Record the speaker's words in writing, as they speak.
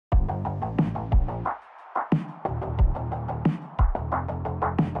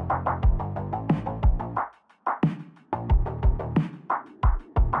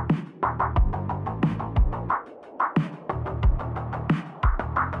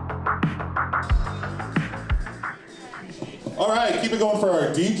All right, keep it going for our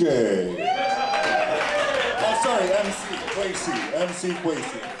DJ. Oh, sorry, MC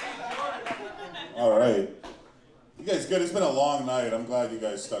Quasi. All right. You guys good? It's been a long night. I'm glad you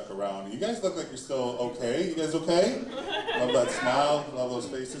guys stuck around. You guys look like you're still okay. You guys okay? Love that smile, love those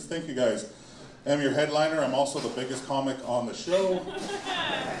faces. Thank you guys. I'm your headliner. I'm also the biggest comic on the show.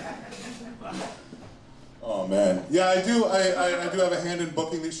 Oh man. Yeah, I do have a hand in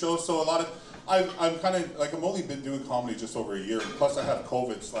booking these shows, so a lot of I'm kind of like, I've only been doing comedy just over a year, plus I have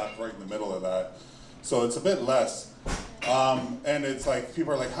COVID slapped right in the middle of that, so it's a bit less. And it's like,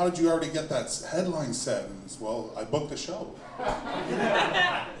 people are like, how did you already get that headline set? And it's, well, I booked the show.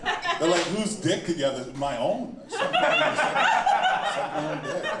 They're like, whose dick did you have? My own. Suck my own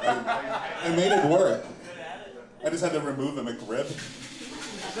dick. I made it work. I just had to remove the McRib.